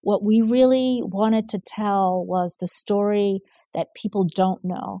what we really wanted to tell was the story that people don't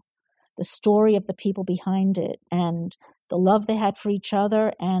know, the story of the people behind it, and the love they had for each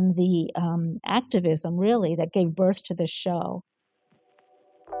other, and the activism, really, that gave birth to this show.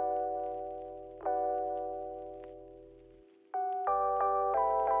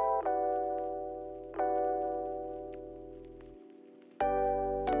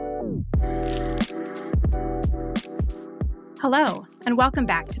 Hello, and welcome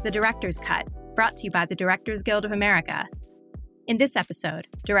back to The Director's Cut, brought to you by the Directors Guild of America. In this episode,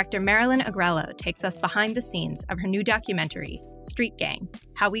 director Marilyn Agrelo takes us behind the scenes of her new documentary, Street Gang: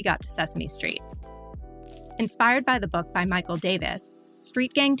 How We Got to Sesame Street. Inspired by the book by Michael Davis,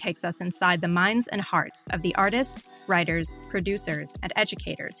 Street Gang takes us inside the minds and hearts of the artists, writers, producers, and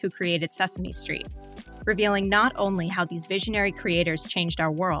educators who created Sesame Street, revealing not only how these visionary creators changed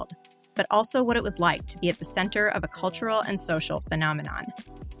our world, but also what it was like to be at the center of a cultural and social phenomenon.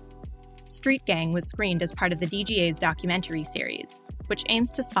 Street Gang was screened as part of the DGA's documentary series, which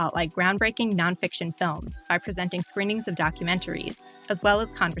aims to spotlight groundbreaking nonfiction films by presenting screenings of documentaries, as well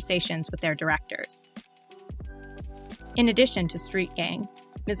as conversations with their directors. In addition to Street Gang,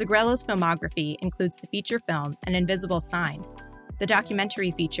 Ms. Agrelo's filmography includes the feature film An Invisible Sign, the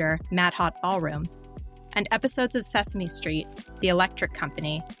documentary feature Mad Hot Ballroom, and episodes of Sesame Street, The Electric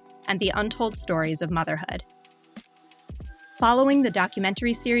Company, and The Untold Stories of Motherhood. Following the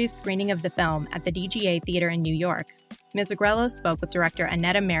documentary series screening of the film at the DGA Theater in New York, Ms. Agrelo spoke with director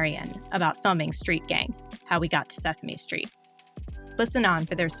Annetta Marion about filming Street Gang: How We Got to Sesame Street. Listen on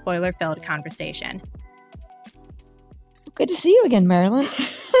for their spoiler-filled conversation. Good to see you again, Marilyn.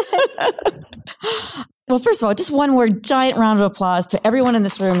 Well, first of all, just one more giant round of applause to everyone in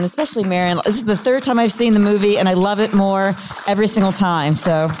this room, and especially Marion. This is the third time I've seen the movie, and I love it more every single time.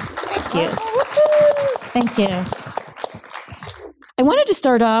 So Thank you. Thank you. I wanted to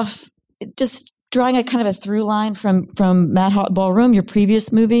start off just drawing a kind of a through line from Mad Hot Ballroom, your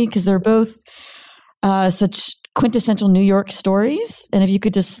previous movie, because they're both such quintessential New York stories. And if you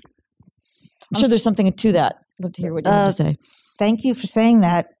could just, I'm sure there's something to that. I'd love to hear what you have to say. Thank you for saying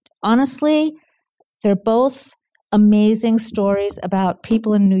that. Honestly, they're both amazing stories about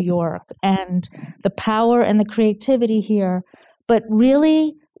people in New York and the power and the creativity here. But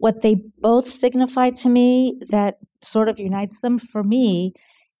really, what they both signify to me that sort of unites them for me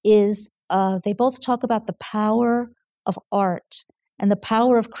is they both talk about the power of art and the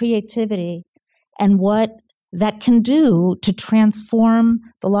power of creativity and what that can do to transform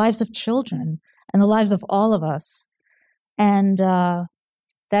the lives of children and the lives of all of us. And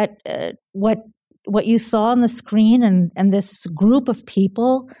what you saw on the screen and this group of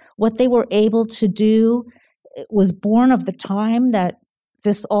people, what they were able to do was born of the time that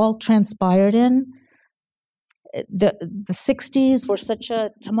this all transpired in. The 60s were such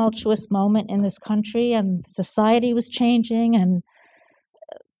a tumultuous moment in this country, and society was changing, and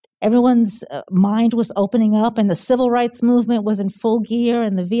everyone's mind was opening up, and the civil rights movement was in full gear,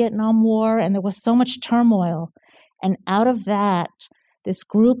 and the Vietnam War, and there was so much turmoil. And out of that, this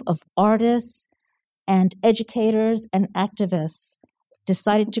group of artists and educators and activists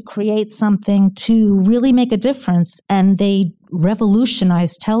decided to create something to really make a difference, and they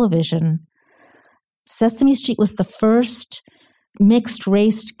revolutionized television. Sesame Street was the first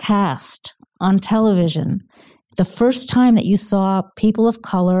mixed-race cast on television, the first time that you saw people of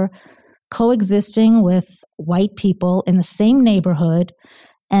color coexisting with white people in the same neighborhood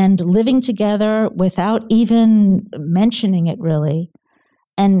and living together without even mentioning it, really.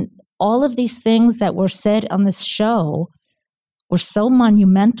 And all of these things that were said on this show were so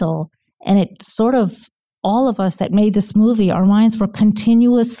monumental, and it sort of, all of us that made this movie, our minds were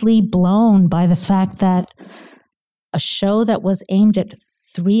continuously blown by the fact that a show that was aimed at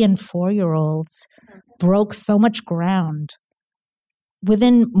 3- and 4-year-olds broke so much ground.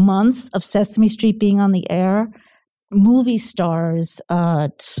 Within months of Sesame Street being on the air, movie stars,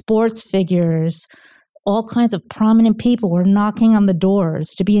 sports figures, all kinds of prominent people were knocking on the doors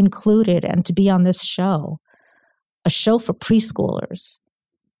to be included and to be on this show, a show for preschoolers.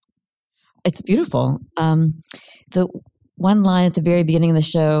 It's beautiful. The one line at the very beginning of the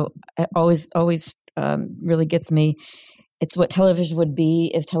show always really gets me. It's what television would be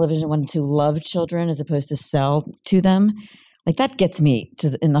if television wanted to love children as opposed to sell to them. Like, that gets me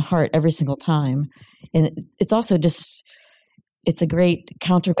in the heart every single time. And it's also just, it's a great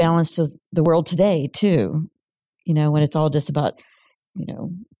counterbalance to the world today too. You know, when it's all just about,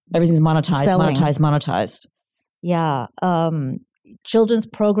 everything's monetized, Selling. monetized. Yeah. Children's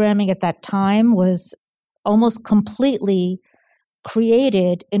programming at that time was almost completely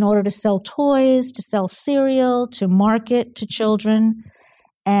created in order to sell toys, to sell cereal, to market to children.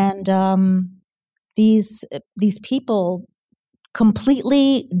 And these people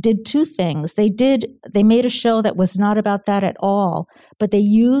completely did two things. They made a show that was not about that at all, but they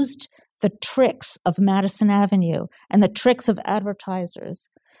used the tricks of Madison Avenue and the tricks of advertisers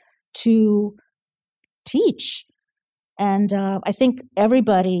to teach. And I think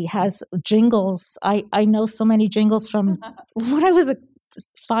everybody has jingles. I know so many jingles from when I was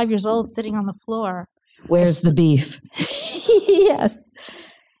 5 years old, sitting on the floor. Where's the beef? Yes.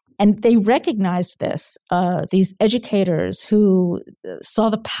 And they recognized this, these educators who saw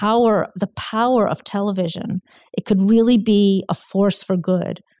the power of television. It could really be a force for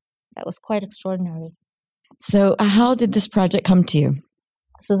good. That was quite extraordinary. So how did this project come to you?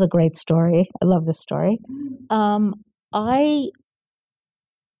 This is a great story. I love this story. I,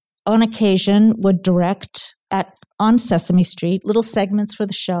 on occasion, would direct on Sesame Street, little segments for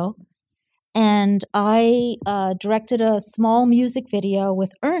the show. And I directed a small music video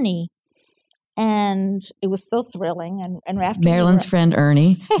with Ernie. And it was so thrilling. And after Marilyn's friend,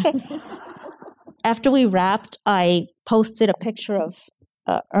 Ernie. After we wrapped, I posted a picture of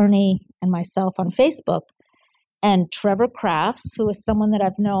Ernie and myself on Facebook. And Trevor Crafts, who is someone that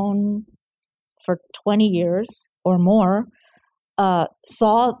I've known for 20 years or more,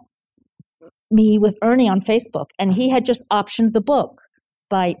 saw me with Ernie on Facebook. And he had just optioned the book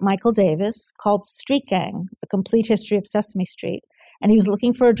by Michael Davis called Street Gang, The Complete History of Sesame Street. And he was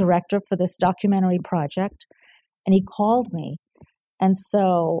looking for a director for this documentary project. And he called me. And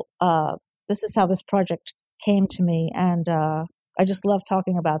so this is how this project came to me. And I just love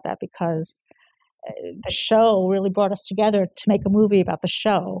talking about that because the show really brought us together to make a movie about the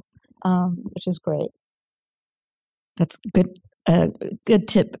show, which is great. That's good. Good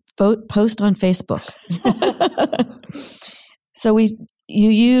tip. Post on Facebook. So you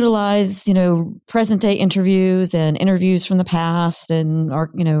utilize, present day interviews and interviews from the past and,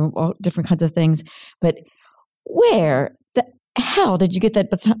 all different kinds of things. But how did you get that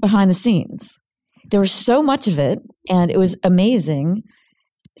behind the scenes? There was so much of it and it was amazing.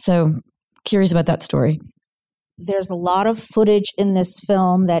 So curious about that story. There's a lot of footage in this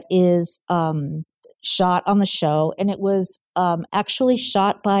film that is shot on the show, and it was actually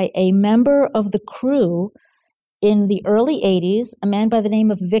shot by a member of the crew in the early 80s, a man by the name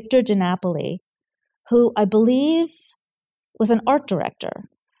of Victor DiNapoli, who I believe was an art director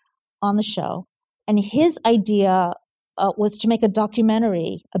on the show. And his idea was to make a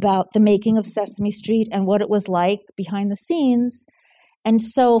documentary about the making of Sesame Street and what it was like behind the scenes. And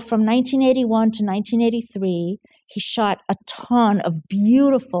so from 1981 to 1983, he shot a ton of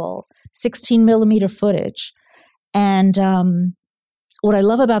beautiful 16 millimeter footage. And what I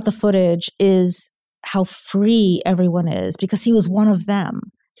love about the footage is how free everyone is, because he was one of them.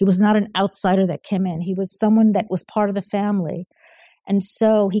 He was not an outsider that came in. He was someone that was part of the family. And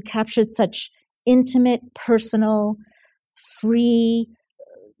so he captured such intimate, personal, free,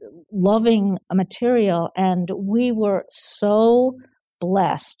 loving material. And we were so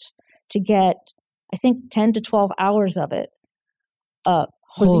blessed to get, I think, 10 to 12 hours of it for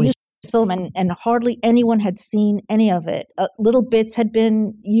the use of the film, and hardly anyone had seen any of it. Little bits had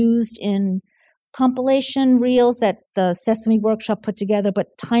been used in compilation reels that the Sesame Workshop put together, but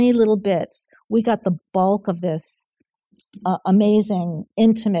tiny little bits. We got the bulk of this amazing,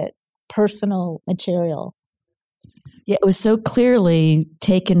 intimate, personal material. Yeah, it was so clearly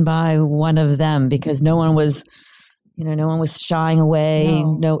taken by one of them because no one was shying away.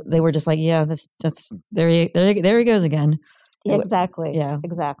 No, they were just like, yeah, that's there he goes again. Yeah, exactly. Yeah,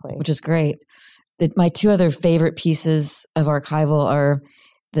 exactly. Which is great. My two other favorite pieces of archival are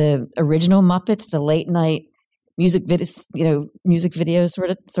the original Muppets, the late night music videos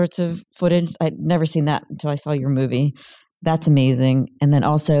sorts of footage. I'd never seen that until I saw your movie. That's amazing. And then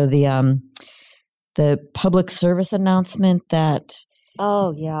also the public service announcement that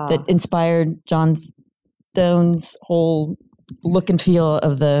inspired John Stone's whole look and feel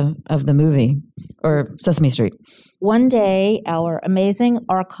of the movie, or Sesame Street. One day, our amazing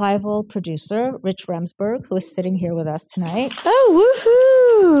archival producer, Rich Remsburg, who is sitting here with us tonight.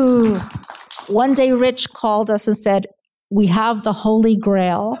 Oh, woohoo! One day, Rich called us and said, "We have the Holy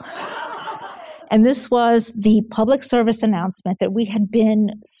Grail." And this was the public service announcement that we had been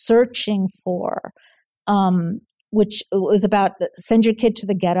searching for, which was about send your kid to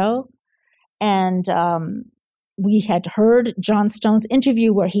the ghetto. And we had heard John Stone's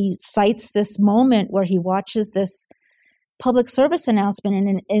interview where he cites this moment where he watches this public service announcement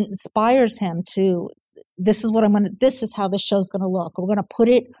and it inspires him to, this is how this show's going to look. We're going to put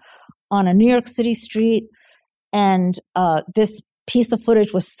it on a New York City street. And this piece of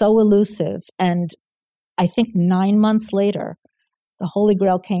footage was so elusive. And I think 9 months later, the Holy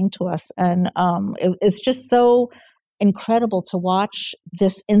Grail came to us. And it's just so incredible to watch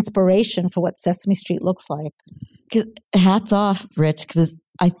this inspiration for what Sesame Street looks like. Hats off, Rich, because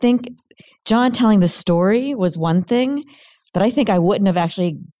I think John telling the story was one thing, but I think I wouldn't have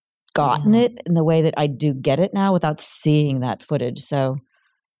actually gotten it in the way that I do get it now without seeing that footage. So,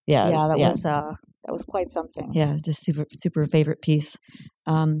 that was quite something. Yeah, just super favorite piece.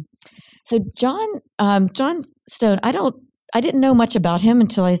 So John Stone, I didn't know much about him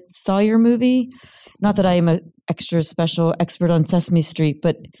until I saw your movie. Not that I am an extra special expert on Sesame Street,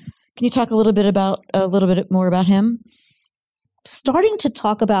 but can you talk a little bit more about him? Starting to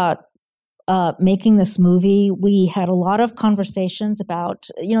talk about making this movie, we had a lot of conversations about,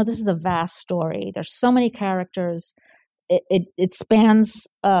 this is a vast story. There's so many characters. It spans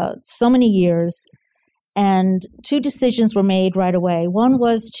so many years. And two decisions were made right away. One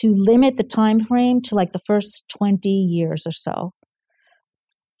was to limit the time frame to like the first 20 years or so.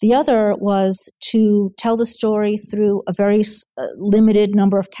 The other was to tell the story through a very limited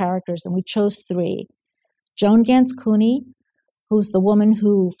number of characters, and we chose 3. Joan Gans Cooney, who's the woman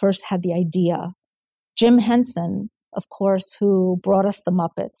who first had the idea. Jim Henson, of course, who brought us the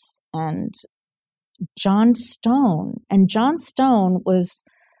Muppets. And John Stone. And John Stone was,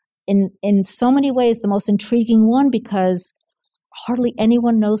 in so many ways, the most intriguing one because hardly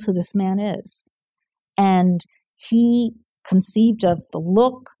anyone knows who this man is. And he conceived of the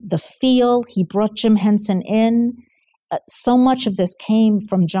look, the feel. He brought Jim Henson in. So much of this came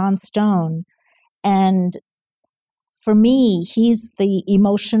from John Stone. And for me, he's the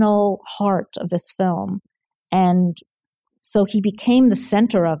emotional heart of this film. And so he became the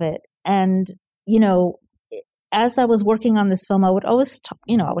center of it. And, as I was working on this film, I would always,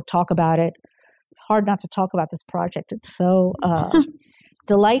 I would talk about it. It's hard not to talk about this project. It's so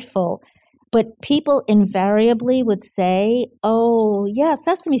delightful. But people invariably would say, oh, yeah,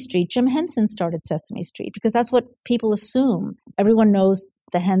 Sesame Street. Jim Henson started Sesame Street, because that's what people assume. Everyone knows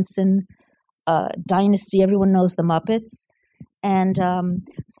the Henson dynasty. Everyone knows the Muppets. And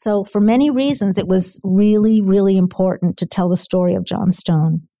so for many reasons, it was really, really important to tell the story of John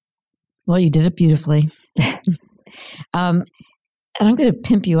Stone. Well, you did it beautifully. And I'm going to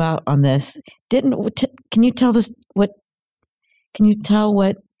pimp you out on this. Can you tell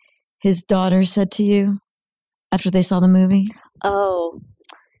what his daughter said to you after they saw the movie? Oh,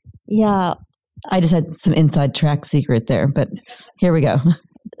 yeah. I just had some inside track secret there, but here we go.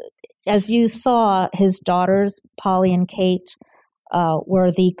 As you saw, his daughters, Polly and Kate,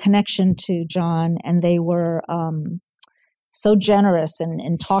 were the connection to John, and they were so generous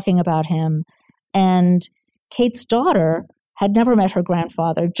in talking about him. And Kate's daughter had never met her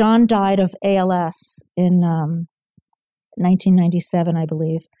grandfather. John died of ALS in 1997, I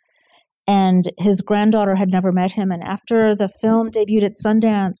believe. And his granddaughter had never met him. And after the film debuted at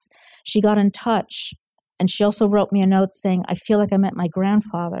Sundance, she got in touch. And she also wrote me a note saying, I feel like I met my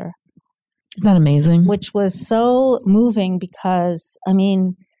grandfather. Isn't that amazing? Which was so moving because,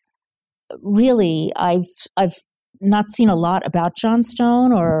 really, I've not seen a lot about John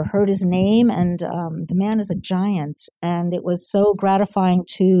Stone or heard his name. And the man is a giant. And it was so gratifying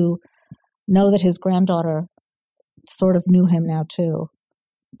to know that his granddaughter sort of knew him now, too.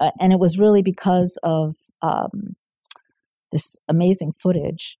 And it was really because of this amazing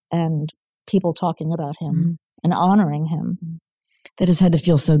footage and people talking about him and honoring him. That just had to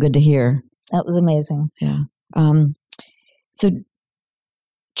feel so good to hear. That was amazing. Yeah. So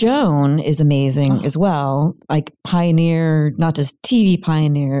Joan is amazing as well, like pioneer, not just TV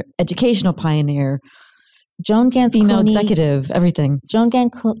pioneer, educational pioneer. Joan Gans female Cooney, executive, everything. Joan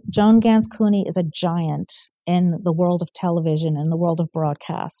Gans Cooney is a giant in the world of television and the world of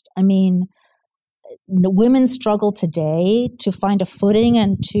broadcast. Women struggle today to find a footing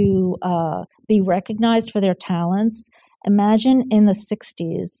and to be recognized for their talents. Imagine in the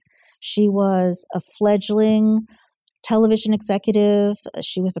 60s, she was a fledgling television executive.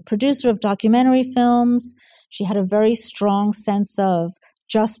 She was a producer of documentary films. She had a very strong sense of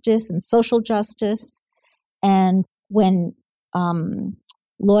justice and social justice. And when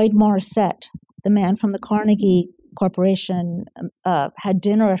Lloyd Morissette, the man from the Carnegie Corporation, had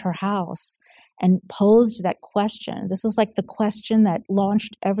dinner at her house and posed that question, this was like the question that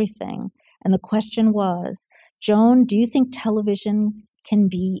launched everything. And the question was, Joan, do you think television can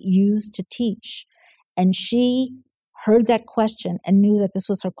be used to teach? And she heard that question and knew that this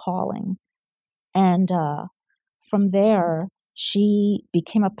was her calling. And from there, she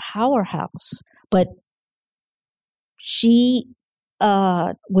became a powerhouse. But she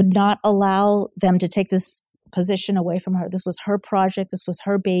would not allow them to take this position away from her. This was her project. This was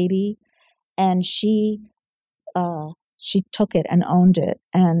her baby. And she she took it and owned it.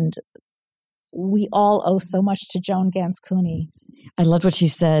 And we all owe so much to Joan Gans Cooney. I loved what she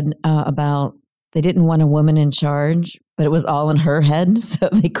said about they didn't want a woman in charge, but it was all in her head, so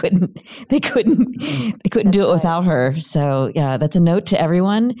they couldn't do it without her. So yeah, that's a note to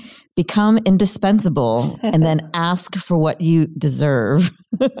everyone: become indispensable, and then ask for what you deserve.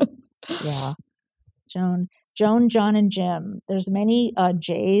 Yeah, Joan, John, and Jim. There's many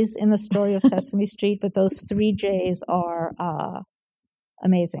J's in the story of Sesame Street, but those 3 J's are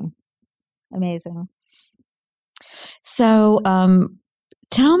amazing. Amazing. So,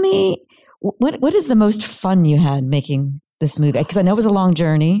 tell me, what is the most fun you had making this movie? Because I know it was a long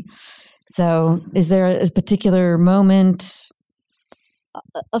journey. So, is there a particular moment?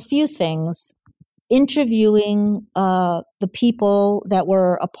 A few things. Interviewing the people that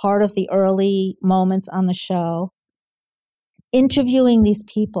were a part of the early moments on the show. Interviewing these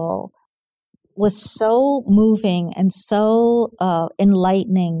people was so moving and so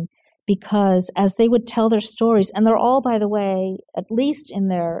enlightening, because as they would tell their stories, and they're all, by the way, at least in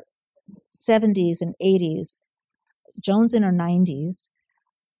their 70s and 80s, Joan's in her 90s,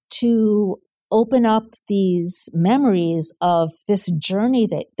 to open up these memories of this journey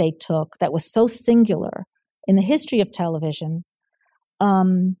that they took that was so singular in the history of television,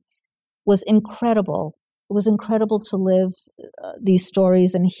 was incredible. It was incredible to live these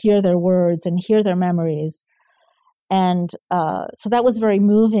stories and hear their words and hear their memories. And so that was very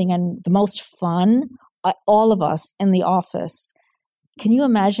moving and the most fun. All of us in the office, can you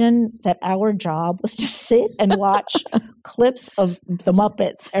imagine that our job was to sit and watch clips of the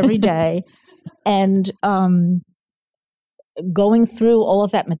Muppets every day and going through all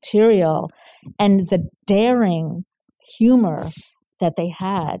of that material and the daring humor that they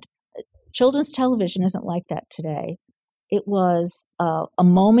had? Children's television isn't like that today. It was a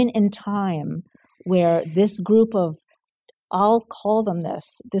moment in time where this group of, I'll call them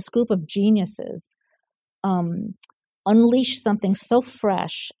this group of geniuses, unleashed something so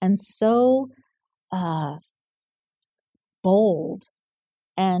fresh and so bold,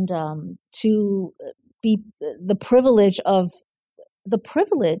 and to be the privilege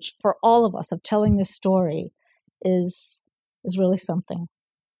for all of us of telling this story is really something.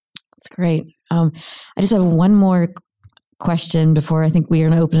 That's great. I just have one more question before I think we are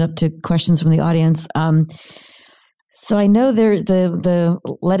going to open it up to questions from the audience. So I know the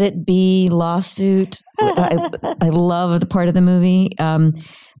Let It Be lawsuit. I love the part of the movie.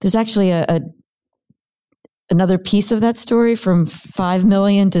 There's actually another piece of that story from $5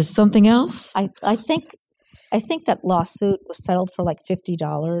 million to something else. I think that lawsuit was settled for like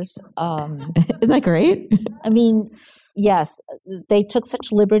 $50. Isn't that great? I mean, yes, they took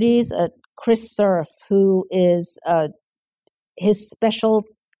such liberties. Chris Surf, who is his special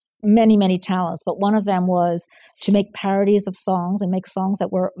many, many talents, but one of them was to make parodies of songs and make songs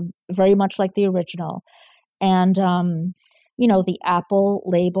that were very much like the original. And, the Apple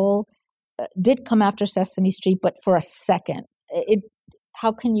label did come after Sesame Street, but for a second.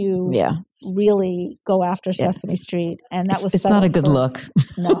 How can you really go after Sesame Street? And that was it's not a good look.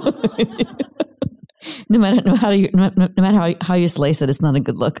 No. No matter how you slice it, it's not a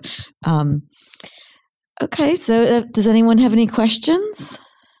good look. Okay, so does anyone have any questions?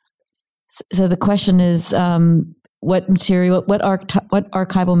 So the question is, what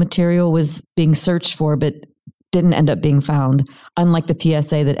archival material was being searched for, but didn't end up being found, unlike the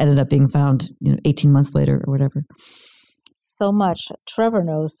PSA that ended up being found, 18 months later or whatever. So much. Trevor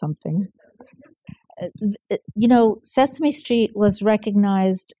knows something. Sesame Street was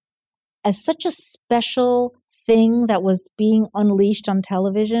recognized as such a special thing that was being unleashed on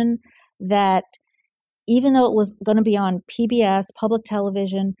television that even though it was going to be on PBS, public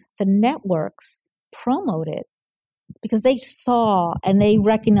television, the networks promoted it because they saw and they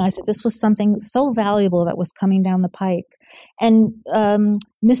recognized that this was something so valuable that was coming down the pike. And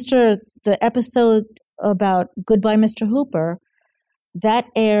the episode about Goodbye, Mr. Hooper, that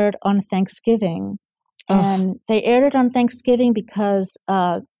aired on Thanksgiving. Oh. And they aired it on Thanksgiving because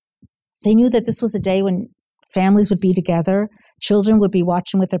they knew that this was a day when families would be together, children would be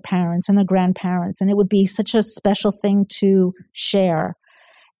watching with their parents and their grandparents, and it would be such a special thing to share.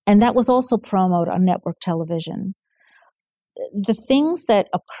 And that was also promoted on network television. The things that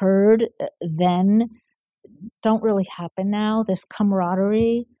occurred then don't really happen now. This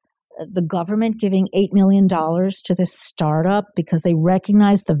camaraderie, the government giving $8 million to this startup because they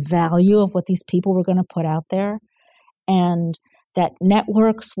recognized the value of what these people were going to put out there, and that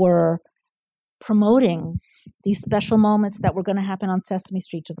networks were promoting these special moments that were going to happen on Sesame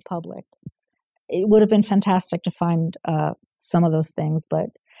Street to the public. It would have been fantastic to find some of those things, but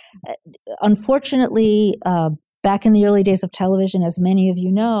unfortunately, back in the early days of television, as many of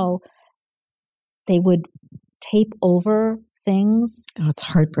you know, they would tape over things. Oh, it's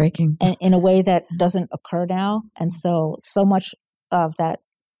heartbreaking. And in a way that doesn't occur now. And so much of that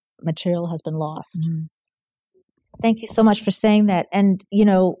material has been lost. Mm-hmm. Thank you so much for saying that. And,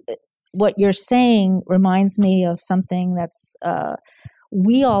 what you're saying reminds me of something that's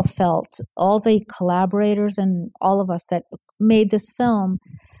we all felt, all the collaborators and all of us that made this film.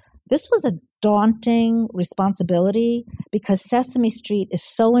 This was a daunting responsibility because Sesame Street is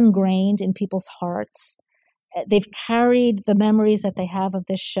so ingrained in people's hearts. They've carried the memories that they have of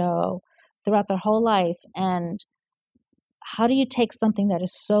this show throughout their whole life. And how do you take something that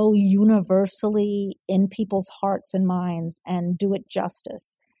is so universally in people's hearts and minds and do it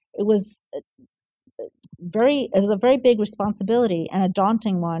justice? It was a very big responsibility and a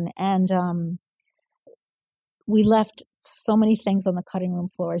daunting one. And we left so many things on the cutting room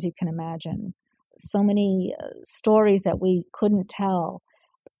floor, as you can imagine. So many stories that we couldn't tell.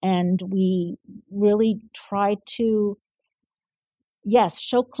 And we really tried to,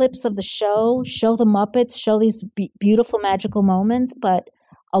 show clips of the show, show the Muppets, show these beautiful, magical moments. But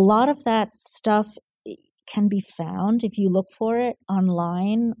a lot of that stuff can be found if you look for it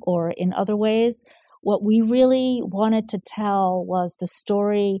online or in other ways. What we really wanted to tell was the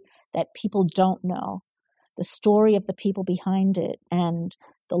story that people don't know, the story of the people behind it, and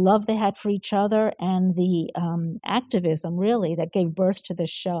the love they had for each other, and the activism, really, that gave birth to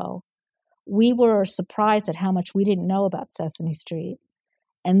this show. We were surprised at how much we didn't know about Sesame Street.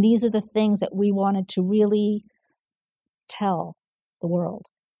 And these are the things that we wanted to really tell the world.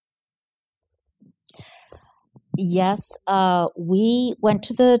 Yes, we went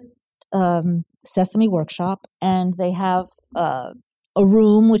to the Sesame Workshop, and they have a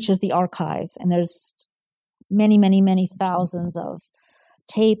room, which is the archive. And there's many, many, many thousands of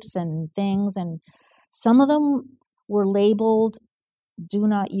tapes and things, and some of them were labeled "do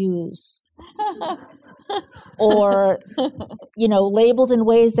not use," or labeled in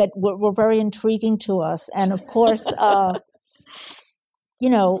ways that were very intriguing to us. And of course,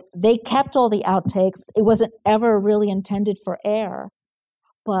 they kept all the outtakes. It wasn't ever really intended for air,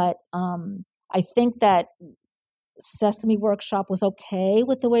 but I think that Sesame Workshop was okay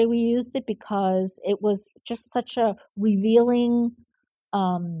with the way we used it because it was just such a revealing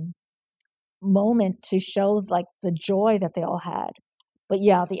moment to show like the joy that they all had. But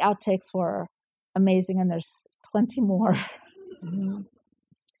yeah, the outtakes were amazing, and there's plenty more. Mm-hmm.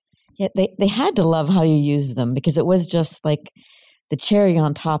 Yeah, they had to love how you used them because it was just like the cherry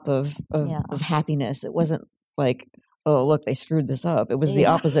on top of happiness. It wasn't like, oh, look, they screwed this up. It was the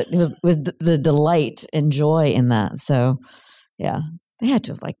opposite. It was the delight and joy in that. So, yeah, they had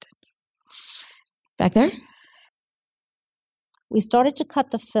to have liked it. Back there? We started to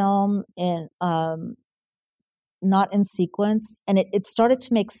cut the film in not in sequence, and it started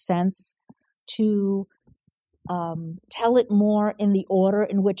to make sense to tell it more in the order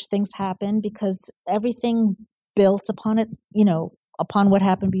in which things happen because everything built upon it, upon what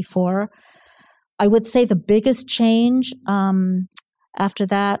happened before. I would say the biggest change after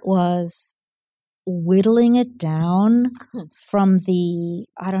that was whittling it down from the,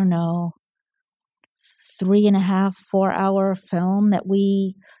 3.5, 4 hour film that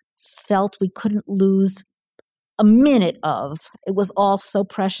we felt we couldn't lose a minute of. It was all so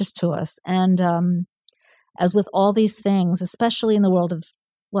precious to us. And as with all these things, especially in the world of,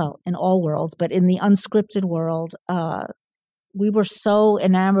 in all worlds, but in the unscripted world, we were so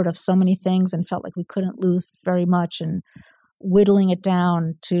enamored of so many things and felt like we couldn't lose very much. And whittling it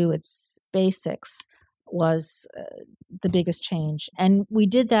down to its basics was the biggest change. And we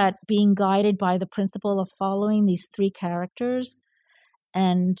did that being guided by the principle of following these 3 characters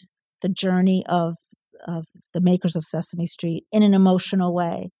and the journey of the makers of Sesame Street in an emotional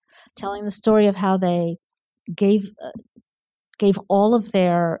way, telling the story of how they gave all of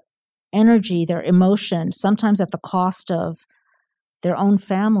their energy, their emotion, sometimes at the cost of their own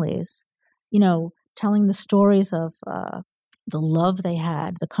families, telling the stories of the love they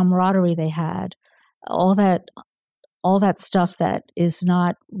had, the camaraderie they had, all that stuff that is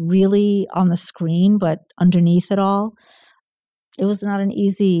not really on the screen, but underneath it all. It was not an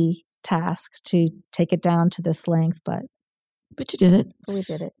easy task to take it down to this length, but you did it. We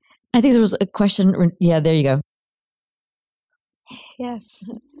did it. I think there was a question. Yeah, there you go. Yes.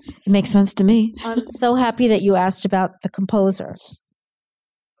 It makes sense to me. I'm so happy that you asked about the composer.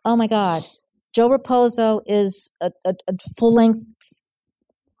 Oh my God. Joe Raposo is a full-length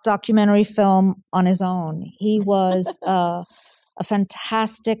documentary film on his own. He was a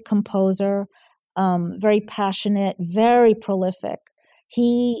fantastic composer, very passionate, very prolific.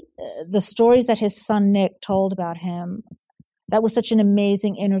 the stories that his son Nick told about him, that was such an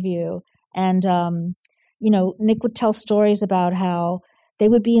amazing interview. And, Nick would tell stories about how they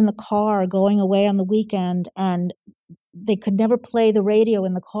would be in the car going away on the weekend, and they could never play the radio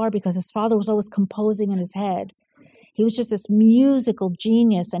in the car because his father was always composing in his head. He was just this musical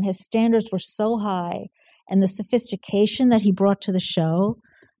genius, and his standards were so high. And the sophistication that he brought to the show,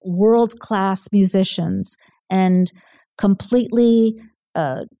 world-class musicians, and completely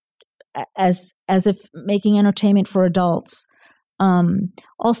as if making entertainment for adults.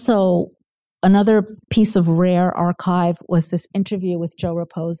 Also, another piece of rare archive was this interview with Joe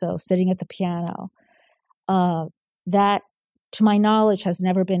Raposo sitting at the piano. That, to my knowledge, has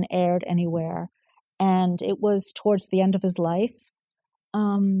never been aired anywhere. And it was towards the end of his life.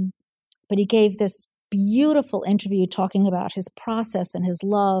 But he gave this beautiful interview talking about his process and his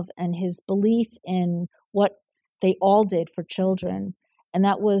love and his belief in what they all did for children. And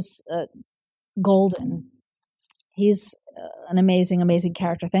that was golden. He's an amazing, amazing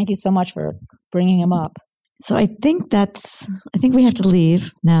character. Thank you so much for bringing him up. So I think we have to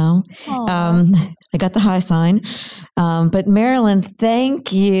leave now. I got the high sign. But Marilyn,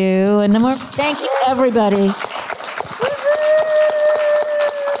 thank you. And no more. Thank you, everybody.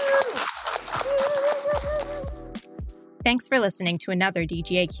 Thanks for listening to another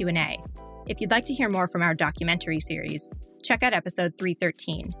DGA Q&A. If you'd like to hear more from our documentary series, check out episode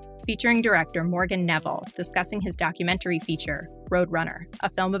 313, featuring director Morgan Neville discussing his documentary feature, Roadrunner,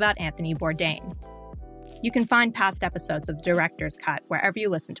 a film about Anthony Bourdain. You can find past episodes of The Director's Cut wherever you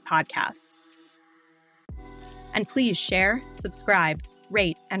listen to podcasts. And please share, subscribe,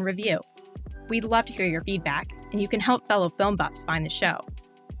 rate, and review. We'd love to hear your feedback, and you can help fellow film buffs find the show.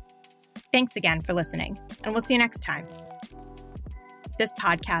 Thanks again for listening, and we'll see you next time. This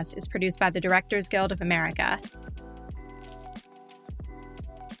podcast is produced by the Directors Guild of America